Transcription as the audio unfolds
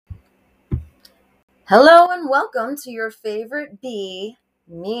Hello and welcome to your favorite bee,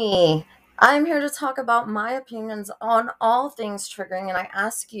 me. I'm here to talk about my opinions on all things triggering, and I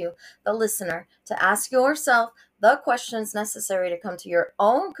ask you, the listener, to ask yourself the questions necessary to come to your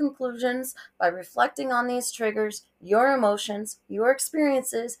own conclusions by reflecting on these triggers, your emotions, your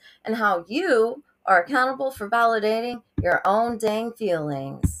experiences, and how you are accountable for validating your own dang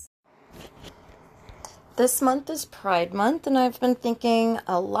feelings. This month is Pride Month, and I've been thinking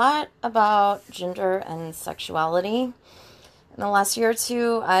a lot about gender and sexuality. In the last year or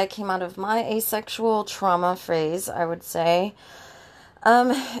two, I came out of my asexual trauma phase, I would say.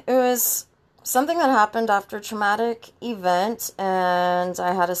 It was something that happened after a traumatic event, and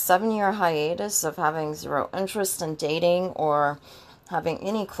I had a 7-year hiatus of having zero interest in dating or having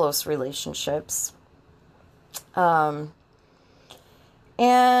any close relationships.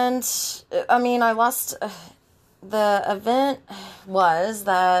 And I lost. The event was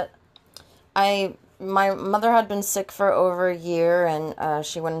that my mother had been sick for over a year, and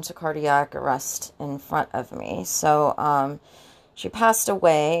she went into cardiac arrest in front of me. So she passed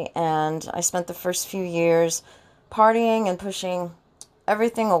away, and I spent the first few years partying and pushing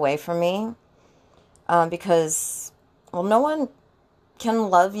everything away from me because, well, no one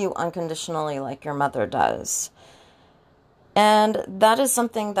can love you unconditionally like your mother does. And that is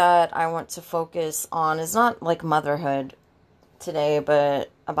something that I want to focus on. Is not like motherhood today, but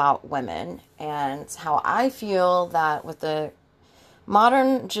about women and how I feel that with the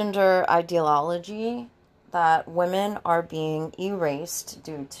modern gender ideology that women are being erased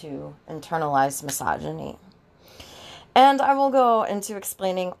due to internalized misogyny. And I will go into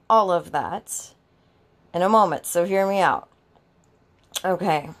explaining all of that in a moment, so hear me out.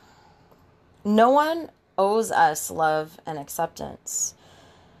 Okay. No one owes us love and acceptance.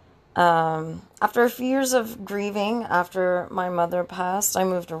 After a few years of grieving after my mother passed, I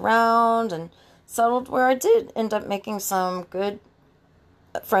moved around and settled where I did end up making some good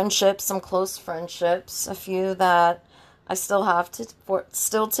friendships, some close friendships, a few that I still have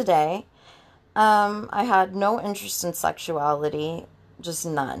still today. I had no interest in sexuality, just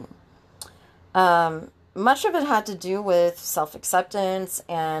none. Much of it had to do with self-acceptance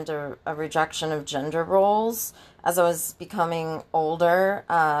and a rejection of gender roles. As I was becoming older,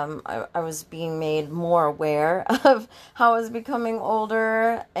 I was being made more aware of how I was becoming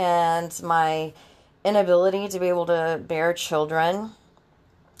older and my inability to be able to bear children.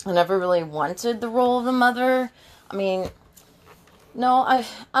 I never really wanted the role of the mother. No, I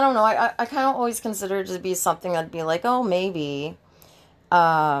don't know. I kind of always considered it to be something that'd be like, oh, maybe.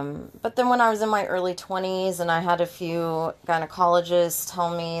 But then when I was in my early 20s and I had a few gynecologists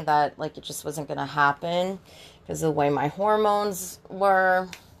tell me that like it just wasn't going to happen because of the way my hormones were,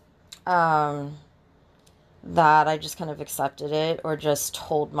 that I just kind of accepted it or just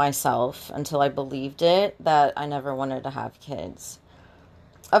told myself until I believed it that I never wanted to have kids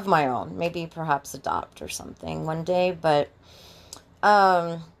of my own, maybe perhaps adopt or something one day. But,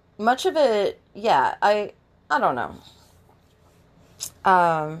 much of it, yeah, I don't know.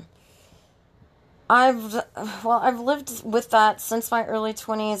 I've lived with that since my early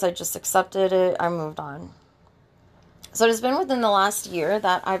 20s. I just accepted it. I moved on. So it has been within the last year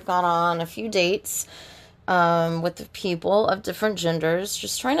that I've gone on a few dates with people of different genders,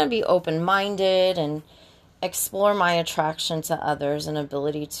 just trying to be open-minded and explore my attraction to others and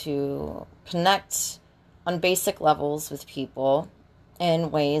ability to connect on basic levels with people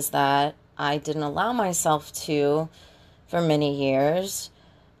in ways that I didn't allow myself to for many years,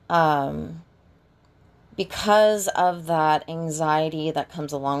 because of that anxiety that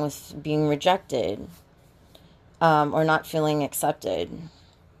comes along with being rejected, or not feeling accepted.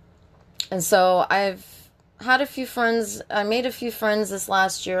 And so I've had a few friends. I made a few friends this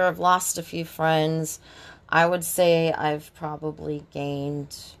last year. I've lost a few friends. I would say I've probably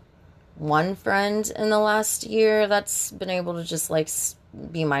gained one friend in the last year that's been able to just like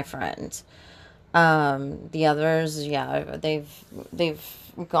be my friend. The others, yeah, they've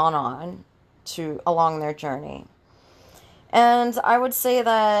gone on along their journey. And I would say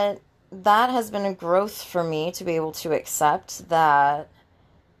that has been a growth for me to be able to accept that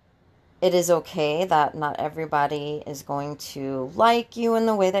it is okay that not everybody is going to like you in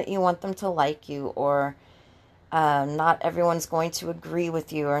the way that you want them to like you, or not everyone's going to agree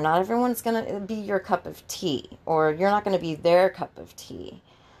with you, or not everyone's going to be your cup of tea, or you're not going to be their cup of tea.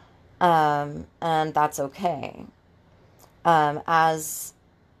 And that's okay. As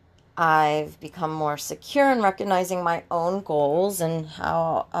I've become more secure in recognizing my own goals and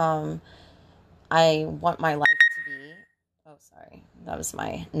how I want my life to be. Oh, sorry. That was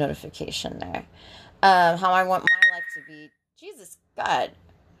my notification there. How I want my life to be. Jesus, God.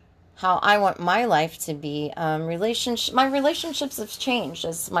 how I want my life to be. My relationships have changed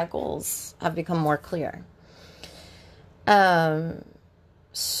as my goals have become more clear.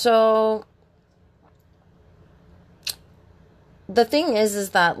 So the thing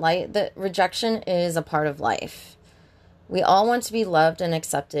is that rejection is a part of life. We all want to be loved and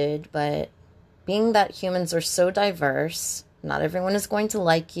accepted, but being that humans are so diverse, not everyone is going to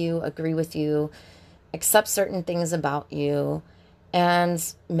like you, agree with you, accept certain things about you,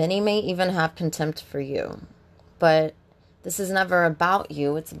 and many may even have contempt for you. But this is never about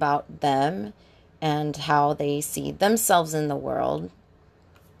you, it's about them and how they see themselves in the world,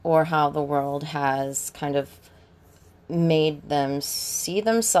 or how the world has kind of made them see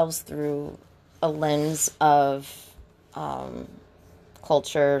themselves through a lens of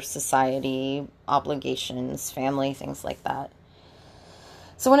culture, society, obligations, family, things like that.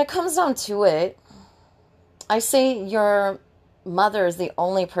 So when it comes down to it, I say your mother is the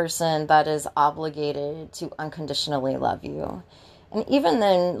only person that is obligated to unconditionally love you. And even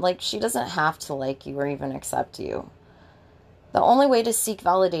then, like, she doesn't have to like you or even accept you. The only way to seek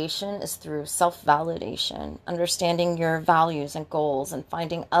validation is through self-validation, understanding your values and goals, and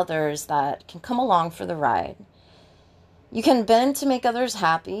finding others that can come along for the ride. You can bend to make others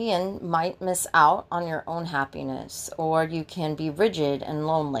happy and might miss out on your own happiness, or you can be rigid and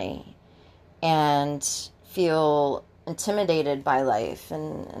lonely and feel intimidated by life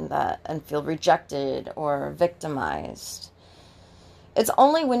and feel rejected or victimized. It's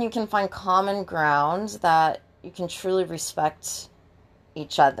only when you can find common ground that you can truly respect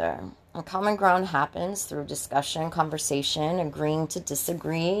each other. And common ground happens through discussion, conversation, agreeing to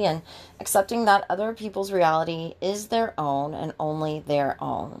disagree, and accepting that other people's reality is their own and only their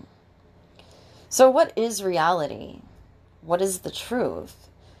own. So what is reality? What is the truth?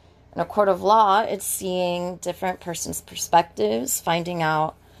 In a court of law, it's seeing different persons' perspectives, finding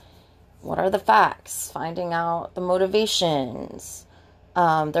out what are the facts, finding out the motivations,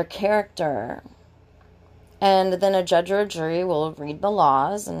 their character. And then a judge or a jury will read the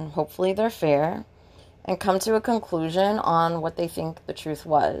laws, and hopefully they're fair, and come to a conclusion on what they think the truth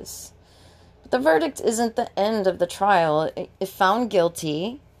was. But the verdict isn't the end of the trial. If found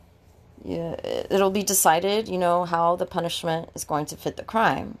guilty, it'll be decided, how the punishment is going to fit the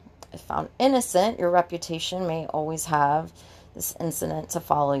crime. If found innocent, your reputation may always have this incident to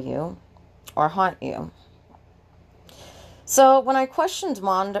follow you or haunt you. So when I questioned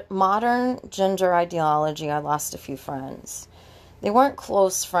modern gender ideology, I lost a few friends. They weren't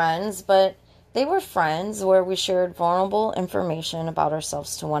close friends, but they were friends where we shared vulnerable information about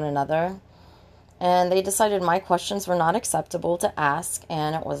ourselves to one another. And they decided my questions were not acceptable to ask,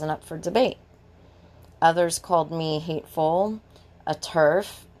 and it wasn't up for debate. Others called me hateful, a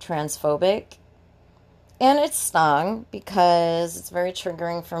TERF, transphobic. And it stung because it's very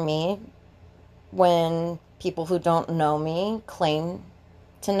triggering for me when people who don't know me claim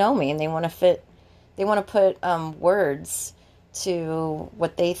to know me, and they want to put words to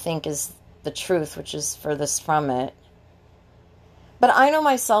what they think is the truth, which is furthest from it. But I know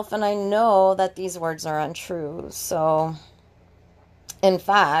myself, and I know that these words are untrue. So, in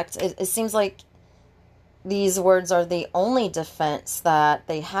fact, it seems like these words are the only defense that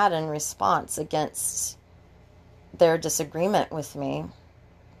they had in response against their disagreement with me.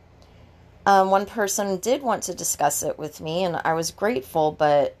 One person did want to discuss it with me, and I was grateful,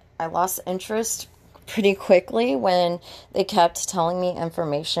 but I lost interest pretty quickly when they kept telling me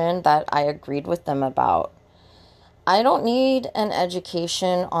information that I agreed with them about. I don't need an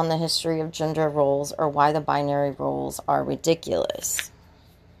education on the history of gender roles or why the binary roles are ridiculous.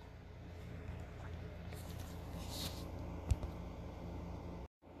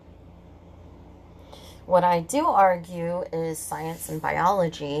 What I do argue is science and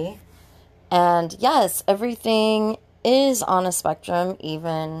biology. And yes, everything is on a spectrum,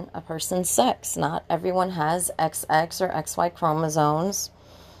 even a person's sex. Not everyone has XX or XY chromosomes.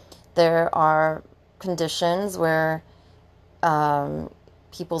 There are conditions where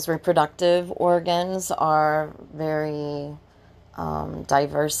people's reproductive organs are very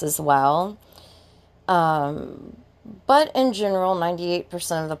diverse as well. But in general,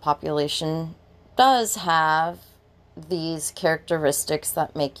 98% of the population does have these characteristics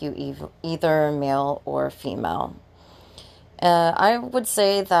that make you either male or female. I would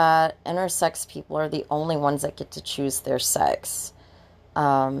say that intersex people are the only ones that get to choose their sex,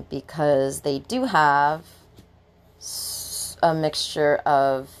 because they do have a mixture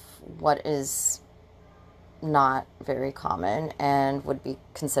of what is not very common and would be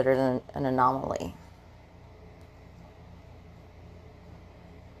considered an anomaly.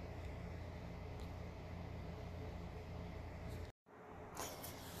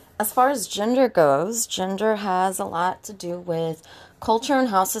 as far as gender goes, gender has a lot to do with culture and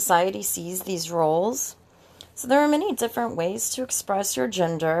how society sees these roles. So there are many different ways to express your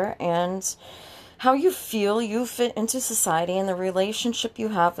gender and how you feel you fit into society and the relationship you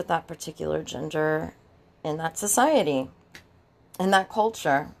have with that particular gender in that society, in that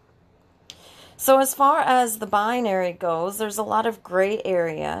culture. So as far as the binary goes, there's a lot of gray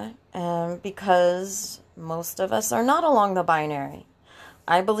area because most of us are not along the binary.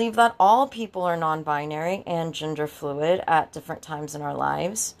 I believe that all people are non-binary and gender fluid at different times in our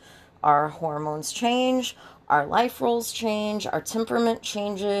lives. Our hormones change, our life roles change, our temperament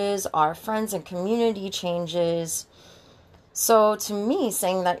changes, our friends and community changes. So to me,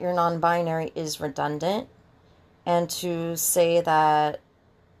 saying that you're non-binary is redundant, and to say that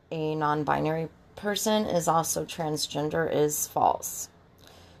a non-binary person is also transgender is false.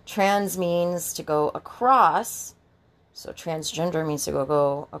 Trans means to go across, so transgender means to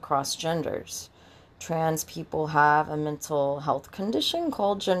go across genders. Trans people have a mental health condition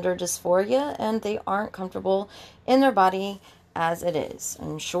called gender dysphoria, and they aren't comfortable in their body as it is.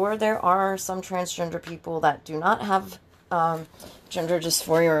 And sure, there are some transgender people that do not have gender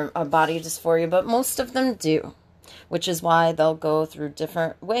dysphoria or body dysphoria, but most of them do, which is why they'll go through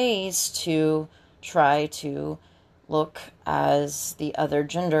different ways to try to look as the other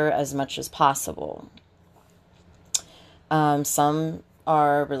gender as much as possible. Some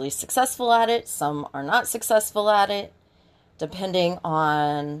are really successful at it, some are not successful at it, depending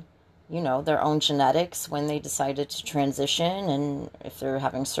on, their own genetics when they decided to transition and if they're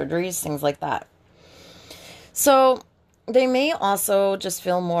having surgeries, things like that. So they may also just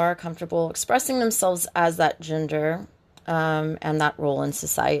feel more comfortable expressing themselves as that gender and that role in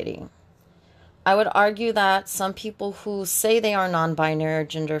society. I would argue that some people who say they are non-binary or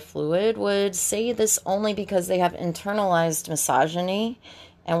gender fluid would say this only because they have internalized misogyny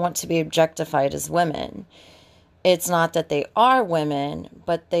and want to be objectified as women. It's not that they are women,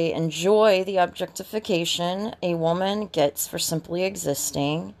 but they enjoy the objectification a woman gets for simply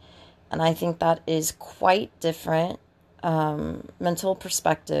existing. And I think that is quite different mental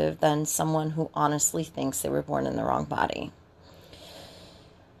perspective than someone who honestly thinks they were born in the wrong body.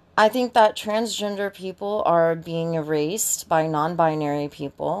 I think that transgender people are being erased by non-binary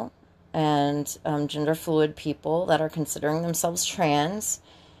people and gender fluid people that are considering themselves trans.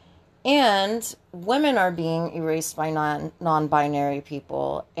 And women are being erased by non-binary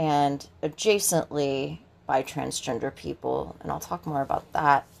people and adjacently by transgender people. And I'll talk more about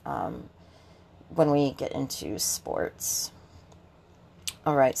that when we get into sports.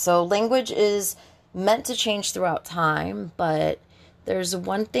 All right, so language is meant to change throughout time, but there's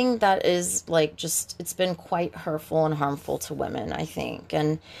one thing that is it's been quite hurtful and harmful to women, I think.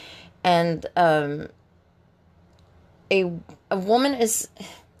 And a woman is,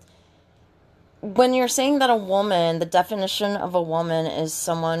 when you're saying that a woman, the definition of a woman is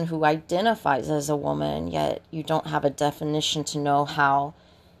someone who identifies as a woman, yet you don't have a definition to know how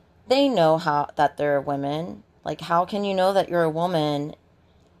they know that they're a woman. Like, how can you know that you're a woman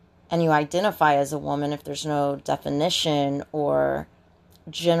and you identify as a woman if there's no definition or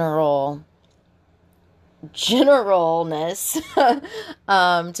generalness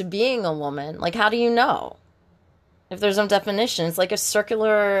to being a woman? Like, how do you know if there's no definition? It's like a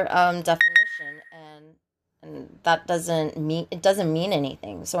circular definition, and that doesn't mean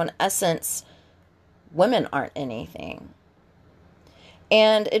anything. So in essence, women aren't anything.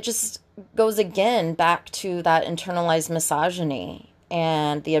 And it just goes again back to that internalized misogyny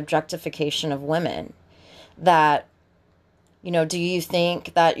and the objectification of women. That, do you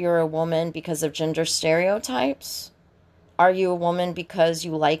think that you're a woman because of gender stereotypes? Are you a woman because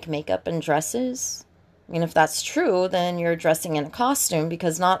you like makeup and dresses? I mean, if that's true, then you're dressing in a costume,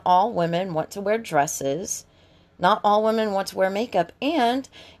 because not all women want to wear dresses. Not all women want to wear makeup. And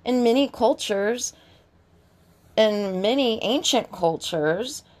in many cultures, in many ancient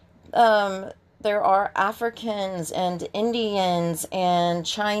cultures, there are Africans and Indians and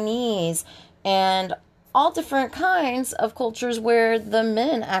Chinese and all different kinds of cultures where the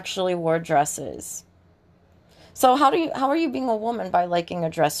men actually wore dresses. So how are you being a woman by liking a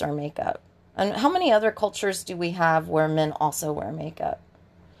dress or makeup? And how many other cultures do we have where men also wear makeup?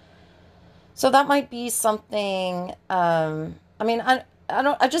 So that might be something. I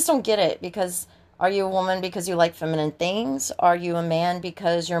just don't get it, because are you a woman because you like feminine things? Are you a man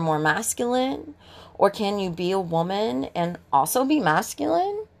because you're more masculine? Or can you be a woman and also be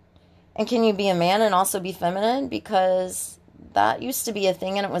masculine? And can you be a man and also be feminine? Because that used to be a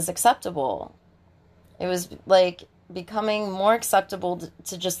thing and it was acceptable. It was like becoming more acceptable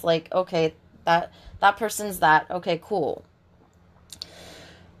to just like, okay, that person's that. Okay, cool.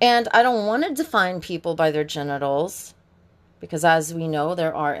 And I don't want to define people by their genitals, because as we know,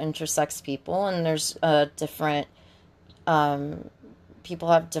 there are intersex people, and there's different,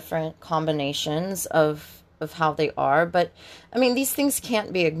 people have different combinations of how they are. But, I mean, these things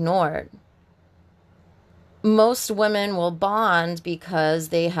can't be ignored. Most women will bond because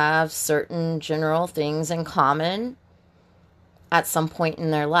they have certain general things in common at some point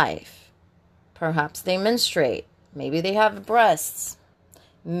in their life. Perhaps they menstruate. Maybe they have breasts.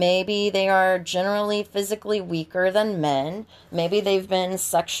 Maybe they are generally physically weaker than men. Maybe they've been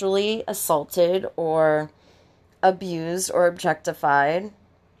sexually assaulted or abused or objectified.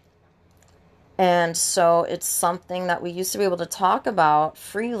 And so it's something that we used to be able to talk about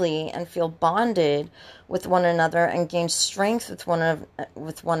freely and feel bonded with one another and gain strength with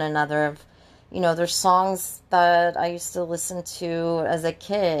one another. You know, there's songs that I used to listen to as a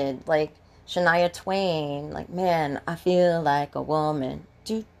kid, like Shania Twain, like, man, I feel like a woman.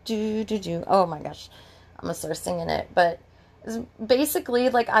 Do, do, do, do. Oh my gosh, I'm gonna start singing it. But it's basically,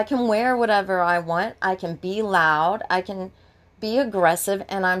 like, I can wear whatever I want. I can be loud. I can be aggressive,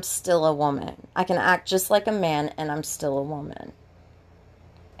 and I'm still a woman. I can act just like a man, and I'm still a woman.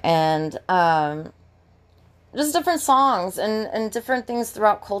 And just different songs and different things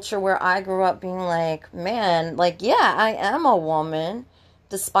throughout culture where I grew up being like, man, like, yeah, I am a woman.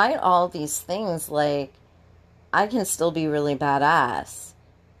 Despite all these things, like, I can still be really badass.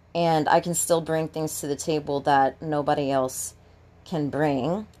 And I can still bring things to the table that nobody else can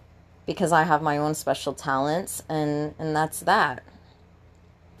bring, because I have my own special talents, and that's that.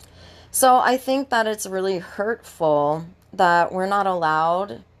 So I think that it's really hurtful that we're not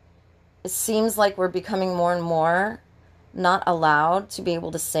allowed. It seems like we're becoming more and more not allowed to be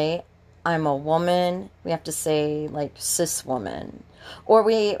able to say, I'm a woman. We have to say, like, cis woman. Or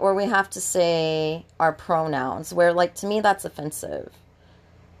we have to say our pronouns, where, like, to me that's offensive.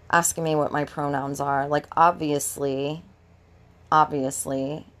 Asking me what my pronouns are. Like, obviously,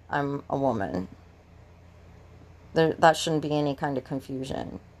 I'm a woman. That shouldn't be any kind of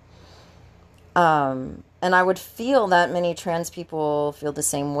confusion. And I would feel that many trans people feel the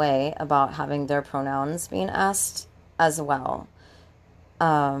same way about having their pronouns being asked as well.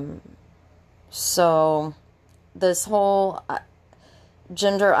 So this whole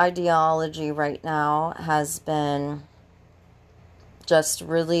gender ideology right now has been just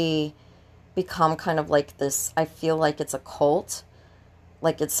really become kind of like this. I feel like it's a cult,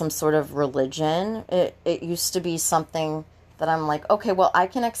 like it's some sort of religion. It used to be something that I'm like, okay, well, I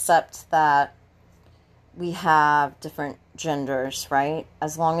can accept that we have different genders, right?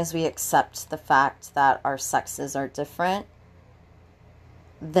 As long as we accept the fact that our sexes are different,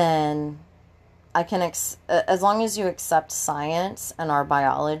 then I can, as long as you accept science and our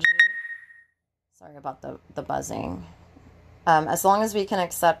biology. Sorry about the buzzing. As long as we can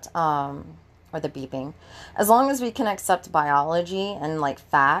accept, or the beeping, as long as we can accept biology and, like,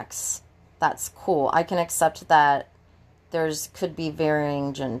 facts, that's cool. I can accept that could be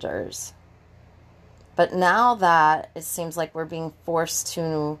varying genders. But now that it seems like we're being forced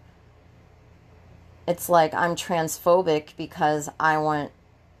to, it's like I'm transphobic because I want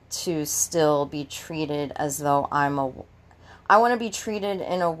to still be treated as though I want to be treated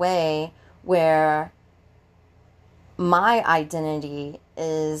in a way where my identity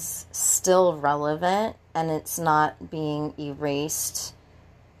is still relevant and it's not being erased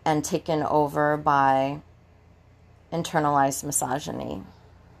and taken over by internalized misogyny.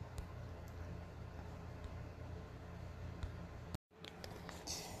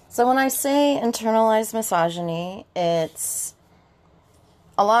 So when I say internalized misogyny, it's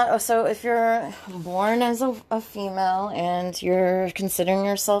a lot. So if you're born as a female and you're considering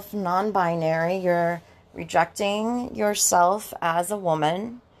yourself non-binary, you're rejecting yourself as a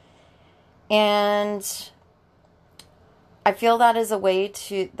woman. And I feel that is a way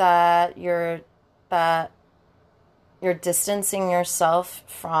that you're distancing yourself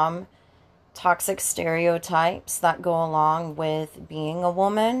from toxic stereotypes that go along with being a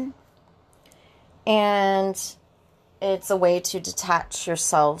woman. And it's a way to detach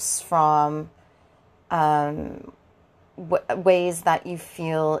yourselves from ways that you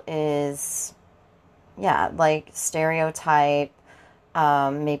feel is, like stereotype.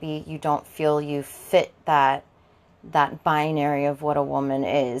 Maybe you don't feel you fit that binary of what a woman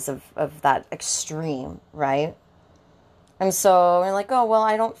is, of that extreme, right? And so we're like, oh, well,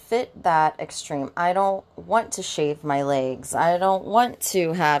 I don't fit that extreme. I don't want to shave my legs. I don't want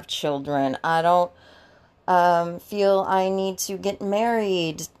to have children. I don't feel I need to get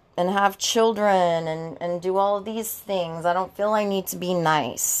married and have children and do all of these things. I don't feel I need to be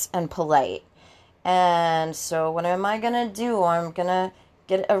nice and polite. And so what am I going to do? I'm going to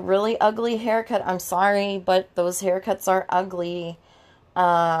get a really ugly haircut. I'm sorry, but those haircuts are ugly.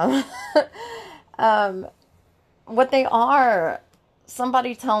 Um, what they are,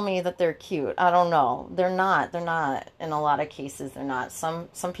 somebody tell me that they're cute. I don't know. They're not. In a lot of cases, they're not. Some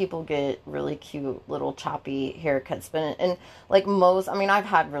people get really cute little choppy haircuts, but and like most, I mean, I've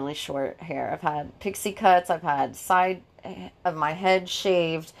had really short hair. I've had pixie cuts. I've had side of my head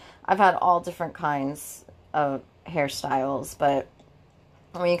shaved. I've had all different kinds of hairstyles, but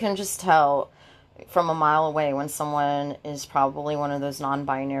I mean, you can just tell from a mile away when someone is probably one of those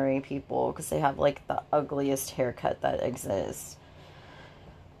non-binary people because they have like the ugliest haircut that exists.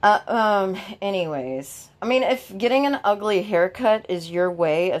 Anyways, I mean, if getting an ugly haircut is your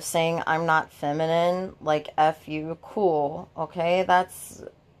way of saying I'm not feminine, like F you, cool, okay? That's,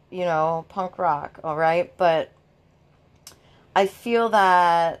 punk rock, all right? But I feel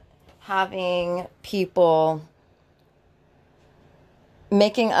that having people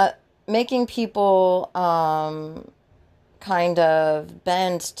making people kind of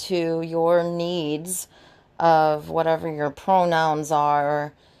bend to your needs of whatever your pronouns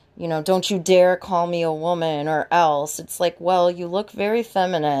are, don't you dare call me a woman or else. It's like, well, you look very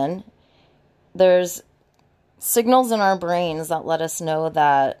feminine. There's signals in our brains that let us know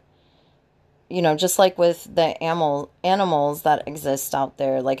that, just like with the animals that exist out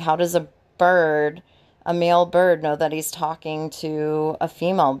there, like how does a male bird know that he's talking to a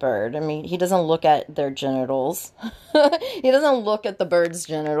female bird? I mean, he doesn't look at their genitals. He doesn't look at the bird's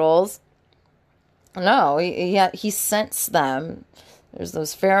genitals. No, he scents them. There's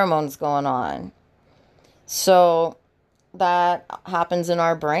those pheromones going on. So that happens in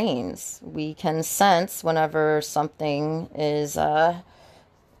our brains. We can sense whenever something is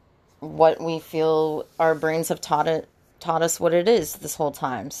what we feel our brains have taught us what it is this whole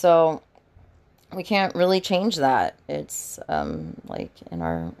time. So we can't really change that. It's like in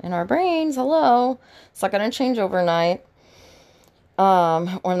our brains. Hello, it's not going to change overnight,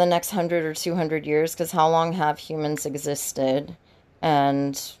 or in the next 100 or 200 years. Because how long have humans existed?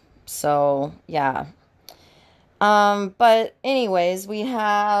 And so yeah. But anyways, we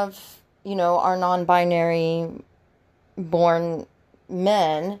have our non-binary born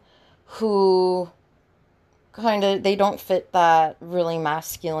men who they don't fit that really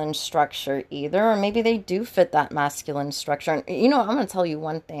masculine structure either, or maybe they do fit that masculine structure. And I'm going to tell you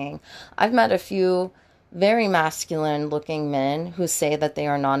one thing. I've met a few very masculine looking men who say that they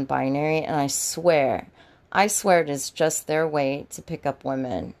are non-binary, and I swear it is just their way to pick up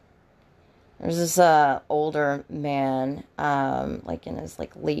women. There's this older man, like in his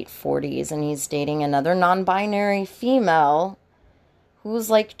late 40s, and he's dating another non-binary female who's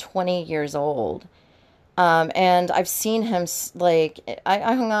like 20 years old. And I've seen him,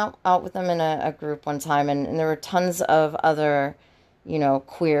 I hung out with him in a group one time, and there were tons of other,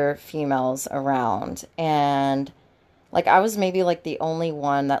 queer females around. And, I was maybe, the only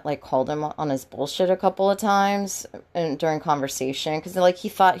one that, called him on his bullshit a couple of times during conversation. Because, he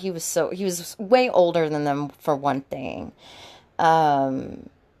thought he was way older than them, for one thing. And,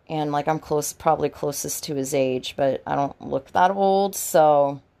 I'm probably closest to his age, but I don't look that old,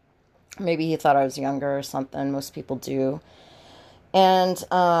 so maybe he thought I was younger or something. Most people do. And,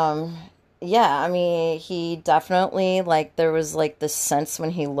 yeah, I mean, he definitely, there was, this sense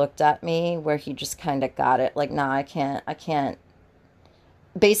when he looked at me where he just kind of got it. Nah, I can't,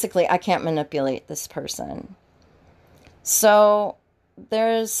 basically, I can't manipulate this person. So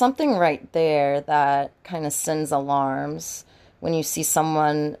there's something right there that kind of sends alarms when you see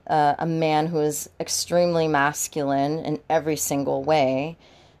someone, a man who is extremely masculine in every single way,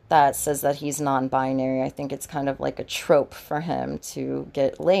 that says that he's non-binary. I think it's kind of like a trope for him to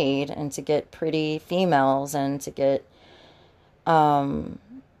get laid and to get pretty females and to get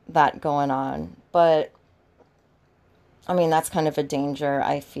that going on. But, I mean, that's kind of a danger,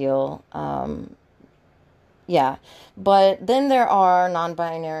 I feel. Yeah. But then there are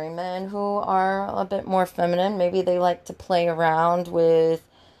non-binary men who are a bit more feminine. Maybe they like to play around with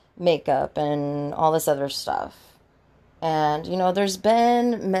makeup and all this other stuff. And, there's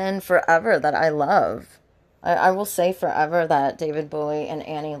been men forever that I love. I will say forever that David Bowie and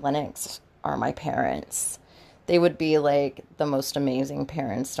Annie Lennox are my parents. They would be, the most amazing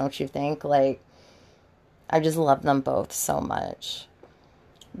parents, don't you think? I just love them both so much.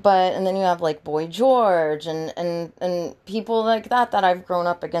 But, and then you have, Boy George and people like that I've grown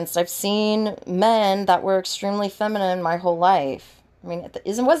up against. I've seen men that were extremely feminine my whole life. I mean,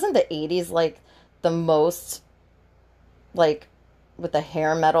 wasn't the 80s, the most... with the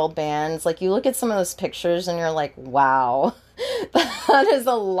hair metal bands, you look at some of those pictures and you're like, wow, that is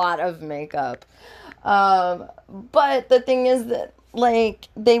a lot of makeup. But the thing is that like,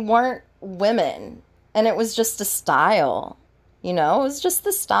 they weren't women, and it was just a style, you know? It was just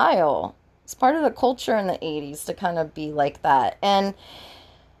the style. It's part of the culture in the 80s to kind of be like that. And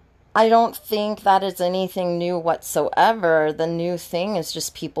I don't think that is anything new whatsoever. The new thing is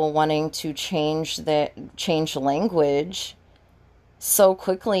just people wanting to change language so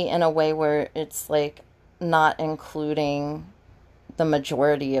quickly in a way where it's like not including the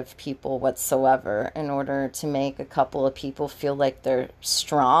majority of people whatsoever in order to make a couple of people feel like they're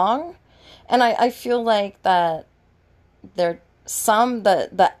strong. And I feel like that they're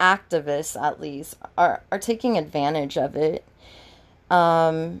the activists at least are taking advantage of it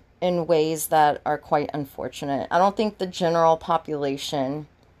in ways that are quite unfortunate. I don't think the general population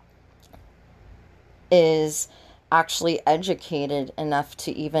is actually educated enough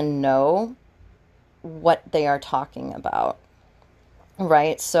to even know what they are talking about.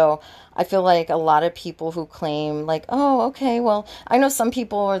 Right. So I feel like a lot of people who claim like, oh, okay, well, I know some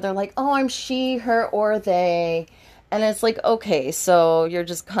people or they're like, oh, I'm she, her, or they. And it's like, okay, so you're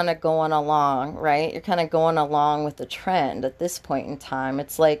just kind of going along, right? You're kind of going along with the trend at this point in time.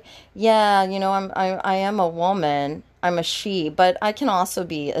 It's like, yeah, you know, I am a woman, I'm a she, but I can also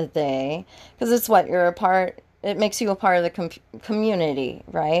be a they, because it's what you're a part. It makes you a part of the community,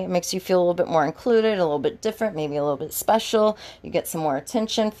 right? It makes you feel a little bit more included, a little bit different, maybe a little bit special. You get some more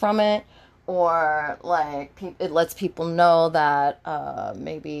attention from it. Or like it lets people know that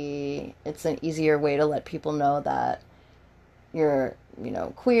maybe it's an easier way to let people know that you're, you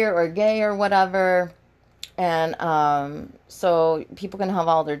know, queer or gay or whatever. And so people can have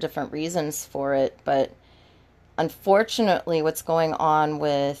all their different reasons for it. But unfortunately, what's going on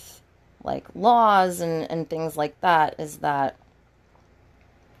with like laws and things like that is that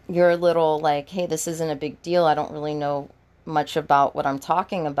you're a little like, hey, this isn't a big deal. I don't really know much about what I'm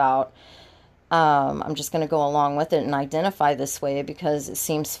talking about. I'm just going to go along with it and identify this way because it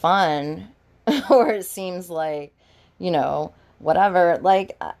seems fun or it seems like, you know, whatever.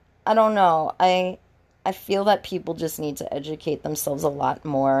 Like, I don't know. I feel that people just need to educate themselves a lot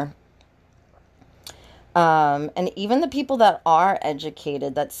more. And even the people that are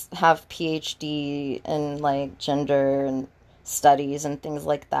educated, have PhD in like gender and studies and things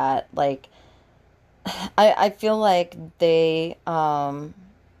like that, like, I feel like they,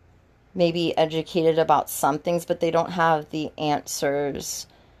 maybe educated about some things, but they don't have the answers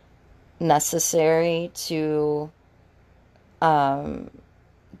necessary to debunk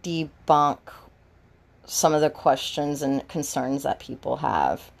some of the questions and concerns that people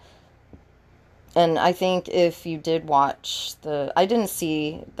have. And I think if you did watch I didn't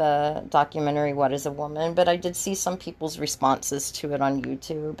see the documentary What is a Woman, but I did see some people's responses to it on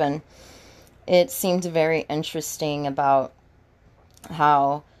YouTube, and it seemed very interesting about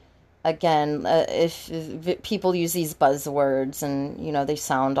how, again, if people use these buzzwords and, you know, they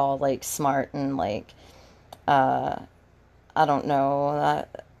sound all like smart and like, I don't know,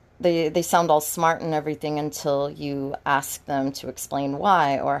 they sound all smart and everything until you ask them to explain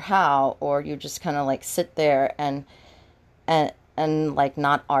why or how, or you just kind of like sit there and like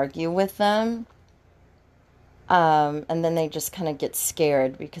not argue with them. And then they just kind of get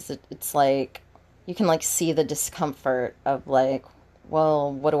scared because it's like, you can like see the discomfort of like,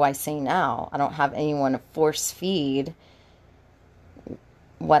 well, what do I say now? I don't have anyone to force feed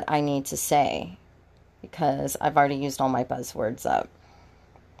what I need to say because I've already used all my buzzwords up.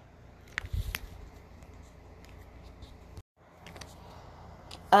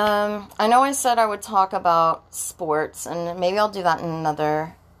 I know I said I would talk about sports, and maybe I'll do that in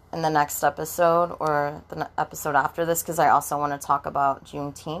the next episode or the episode after this, because I also want to talk about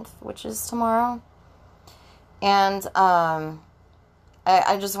Juneteenth, which is tomorrow. And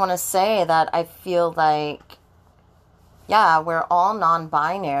I just want to say that I feel like, yeah, we're all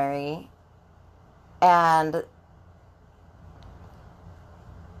non-binary, and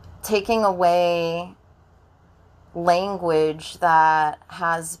taking away language that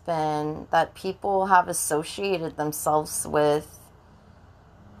people have associated themselves with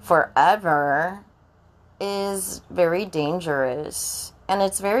forever is very dangerous, and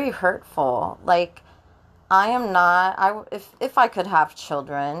it's very hurtful. Like, if I could have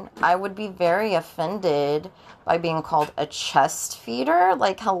children, I would be very offended by being called a chest feeder.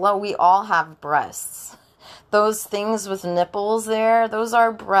 Like, hello, we all have breasts. Those things with nipples there, those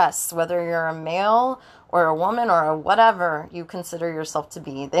are breasts, whether you're a male or a woman or a whatever you consider yourself to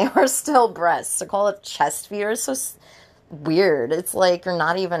be. They are still breasts. To call it chest feeder is so weird. It's like you're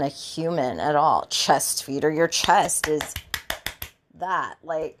not even a human at all. Chest feeder. Your chest is that,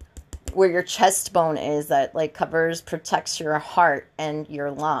 like, where your chest bone is, that like protects your heart and your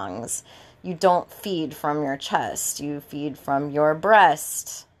lungs. you don't feed from your chest, you feed from your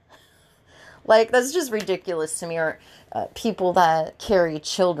breast. Like, that's just ridiculous to me. Or people that carry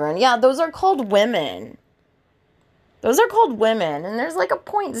children. Yeah, those are called women. Those are called women. And there's like a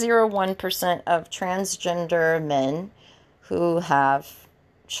 0.01% of transgender men who have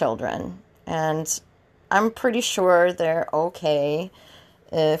children. And I'm pretty sure they're okay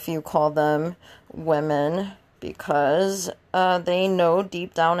if you call them women, because they know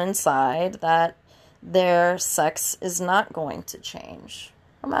deep down inside that their sex is not going to change.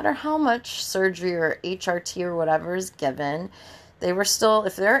 No matter how much surgery or HRT or whatever is given, they were still,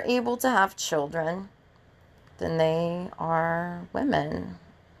 if they're able to have children, then they are women.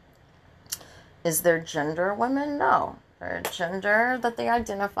 Is their gender women? No. Their gender that they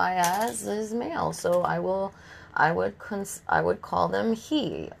identify as is male. So I would call them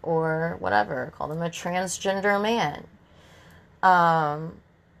he, or whatever. Call them a transgender man. I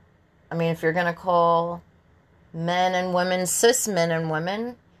mean, if you're going to call men and women cis men and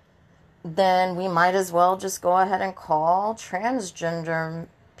women, then we might as well just go ahead and call transgender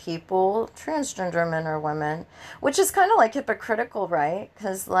people transgender men or women, which is kind of like hypocritical, right?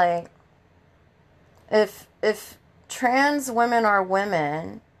 Because like, if trans women are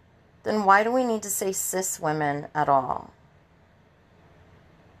women, then why do we need to say cis women at all?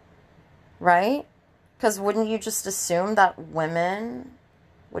 Right? Because wouldn't you just assume that women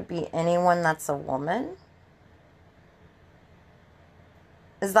would be anyone that's a woman?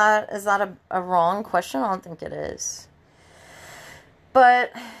 Is that a wrong question? I don't think it is.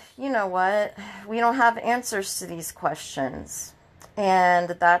 But you know what? We don't have answers to these questions. And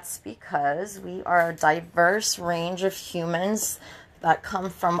that's because we are a diverse range of humans that come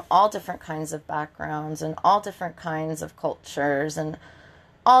from all different kinds of backgrounds and all different kinds of cultures and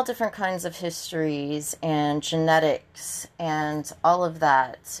all different kinds of histories and genetics and all of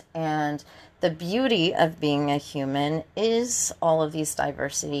that. And the beauty of being a human is all of these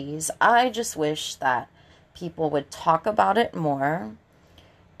diversities. I just wish that people would talk about it more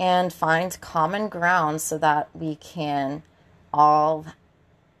and find common ground so that we can all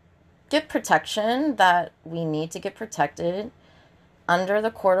get protection that we need to get protected under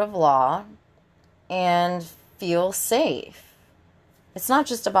the court of law and feel safe. It's not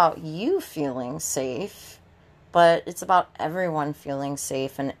just about you feeling safe, but it's about everyone feeling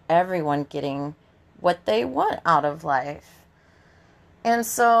safe and everyone getting what they want out of life. And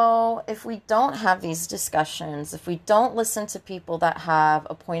so if we don't have these discussions, if we don't listen to people that have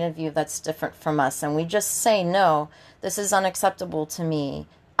a point of view that's different from us, and we just say, no, this is unacceptable to me,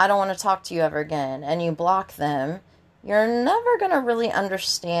 I don't want to talk to you ever again, and you block them, you're never going to really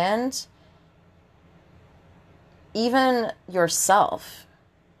understand even yourself.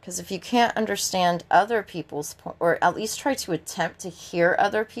 Because if you can't understand other people's, or at least try to attempt to hear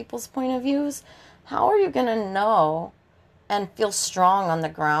other people's point of views, how are you going to know and feel strong on the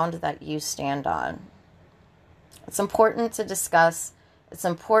ground that you stand on? It's important to discuss. It's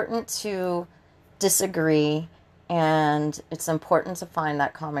important to disagree. And it's important to find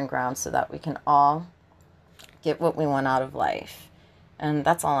that common ground so that we can all get what we want out of life. And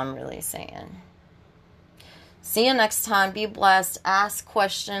that's all I'm really saying. See you next time. Be blessed. Ask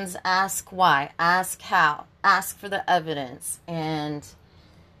questions. Ask why. Ask how. Ask for the evidence. And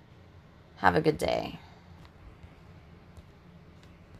have a good day.